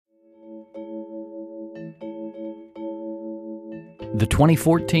The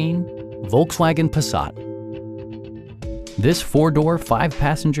 2014 Volkswagen Passat. This four-door,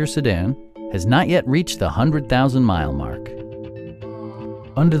 five-passenger sedan has not yet reached the 100,000-mile mark.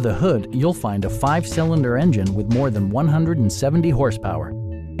 Under the hood, you'll find a five-cylinder engine with more than 170 horsepower.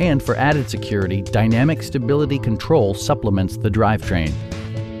 And for added security, dynamic stability control supplements the drivetrain.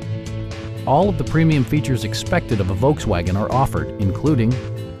 All of the premium features expected of a Volkswagen are offered, including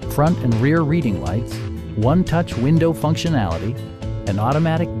front and rear reading lights, one-touch window functionality, an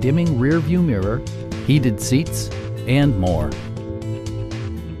automatic dimming rear-view mirror, heated seats, and more.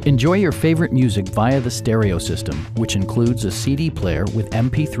 Enjoy your favorite music via the stereo system, which includes a CD player with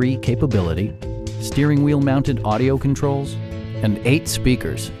MP3 capability, steering wheel mounted audio controls, and 8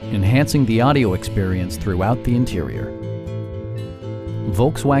 speakers, enhancing the audio experience throughout the interior.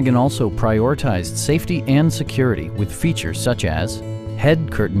 Volkswagen also prioritized safety and security with features such as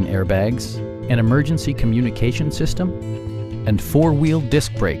head curtain airbags, an emergency communication system, and four-wheel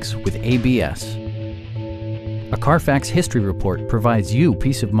disc brakes with ABS. A Carfax history report provides you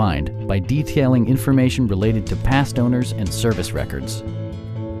peace of mind by detailing information related to past owners and service records.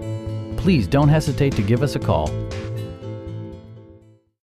 Please don't hesitate to give us a call.